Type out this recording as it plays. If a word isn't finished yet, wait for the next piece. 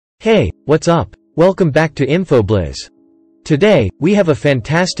Hey, what's up? Welcome back to Info Blizz. Today, we have a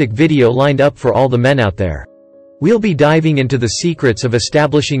fantastic video lined up for all the men out there. We'll be diving into the secrets of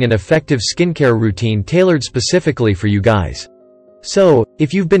establishing an effective skincare routine tailored specifically for you guys. So,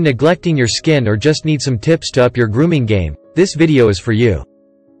 if you've been neglecting your skin or just need some tips to up your grooming game, this video is for you.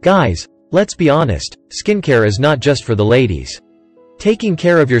 Guys, let's be honest, skincare is not just for the ladies. Taking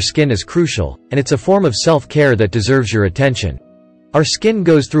care of your skin is crucial, and it's a form of self-care that deserves your attention. Our skin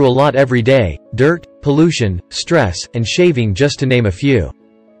goes through a lot every day: dirt, pollution, stress, and shaving, just to name a few.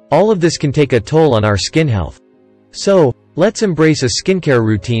 All of this can take a toll on our skin health. So, let's embrace a skincare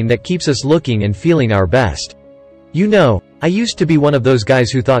routine that keeps us looking and feeling our best. You know, I used to be one of those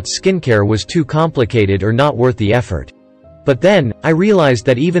guys who thought skincare was too complicated or not worth the effort. But then, I realized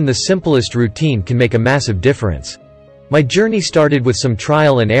that even the simplest routine can make a massive difference. My journey started with some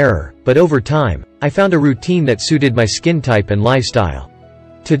trial and error, but over time, I found a routine that suited my skin type and lifestyle.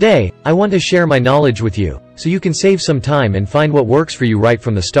 Today, I want to share my knowledge with you, so you can save some time and find what works for you right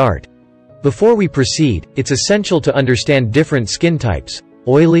from the start. Before we proceed, it's essential to understand different skin types: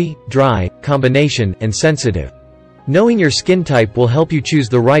 oily, dry, combination, and sensitive. Knowing your skin type will help you choose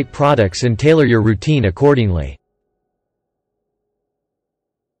the right products and tailor your routine accordingly.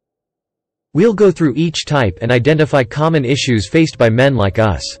 We'll go through each type and identify common issues faced by men like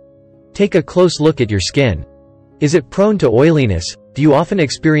us. Take a close look at your skin. Is it prone to oiliness? Do you often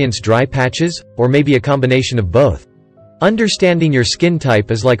experience dry patches, or maybe a combination of both? Understanding your skin type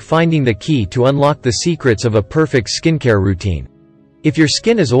is like finding the key to unlock the secrets of a perfect skincare routine. If your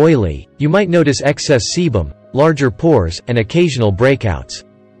skin is oily, you might notice excess sebum, larger pores, and occasional breakouts.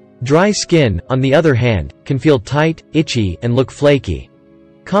 Dry skin, on the other hand, can feel tight, itchy, and look flaky.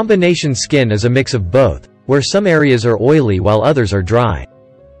 Combination skin is a mix of both, where some areas are oily while others are dry.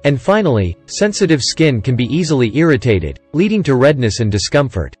 And finally, sensitive skin can be easily irritated, leading to redness and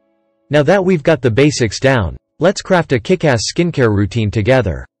discomfort. Now that we've got the basics down, let's craft a kick-ass skincare routine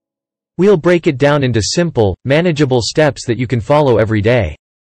together. We'll break it down into simple, manageable steps that you can follow every day.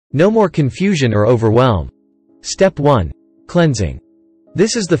 No more confusion or overwhelm. Step 1. Cleansing.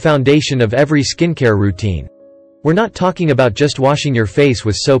 This is the foundation of every skincare routine. We're not talking about just washing your face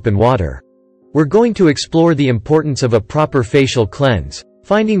with soap and water. We're going to explore the importance of a proper facial cleanse,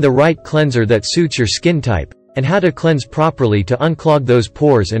 finding the right cleanser that suits your skin type, and how to cleanse properly to unclog those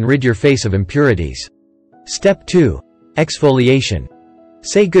pores and rid your face of impurities. Step 2. Exfoliation.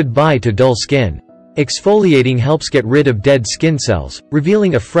 Say goodbye to dull skin. Exfoliating helps get rid of dead skin cells,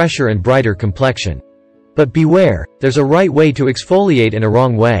 revealing a fresher and brighter complexion. But beware, there's a right way to exfoliate and a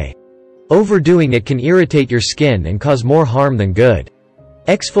wrong way. Overdoing it can irritate your skin and cause more harm than good.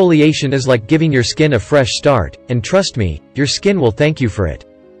 Exfoliation is like giving your skin a fresh start, and trust me, your skin will thank you for it.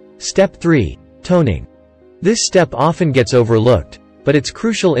 Step 3. Toning. This step often gets overlooked, but it's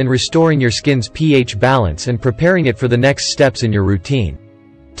crucial in restoring your skin's pH balance and preparing it for the next steps in your routine.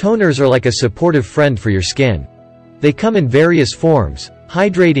 Toners are like a supportive friend for your skin. They come in various forms: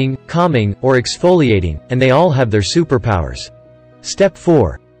 hydrating, calming, or exfoliating, and they all have their superpowers. Step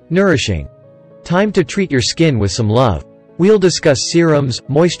 4. Nourishing. Time to treat your skin with some love. We'll discuss serums,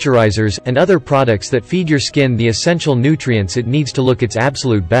 moisturizers, and other products that feed your skin the essential nutrients it needs to look its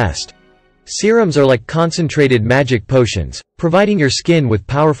absolute best. Serums are like concentrated magic potions, providing your skin with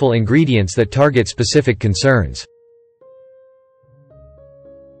powerful ingredients that target specific concerns.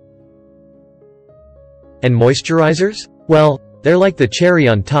 And moisturizers? Well, they're like the cherry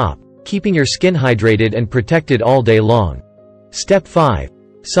on top, keeping your skin hydrated and protected all day long. Step 5.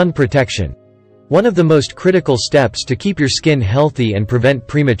 Sun protection. One of the most critical steps to keep your skin healthy and prevent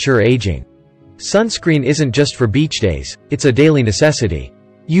premature aging. Sunscreen isn't just for beach days, it's a daily necessity.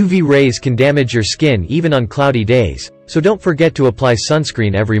 UV rays can damage your skin even on cloudy days, so don't forget to apply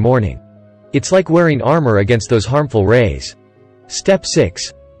sunscreen every morning. It's like wearing armor against those harmful rays. Step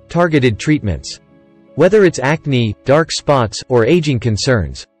 6. Targeted treatments. Whether it's acne, dark spots, or aging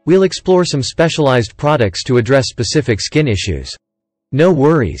concerns, we'll explore some specialized products to address specific skin issues. No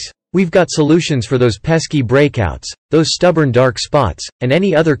worries. We've got solutions for those pesky breakouts, those stubborn dark spots, and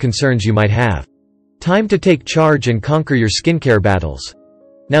any other concerns you might have. Time to take charge and conquer your skincare battles.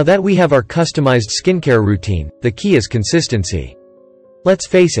 Now that we have our customized skincare routine, the key is consistency. Let's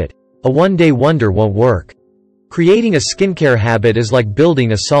face it, a one-day wonder won't work. Creating a skincare habit is like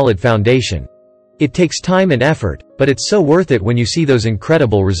building a solid foundation. It takes time and effort, but it's so worth it when you see those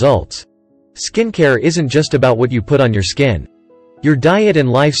incredible results. Skincare isn't just about what you put on your skin. Your diet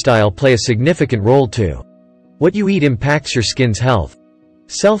and lifestyle play a significant role too. What you eat impacts your skin's health.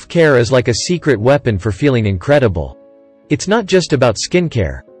 Self-care is like a secret weapon for feeling incredible. It's not just about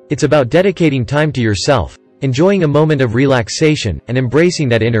skincare, it's about dedicating time to yourself, enjoying a moment of relaxation, and embracing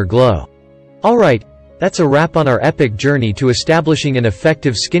that inner glow. Alright, that's a wrap on our epic journey to establishing an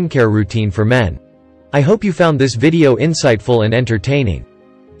effective skincare routine for men. I hope you found this video insightful and entertaining.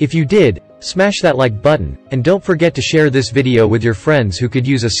 If you did, smash that like button, and don't forget to share this video with your friends who could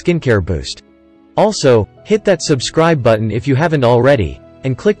use a skincare boost. Also, hit that subscribe button if you haven't already,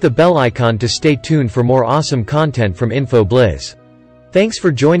 and click the bell icon to stay tuned for more awesome content from Info Blizz. Thanks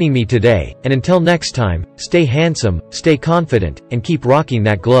for joining me today, and until next time, stay handsome, stay confident, and keep rocking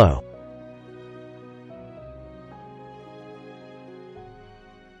that glow.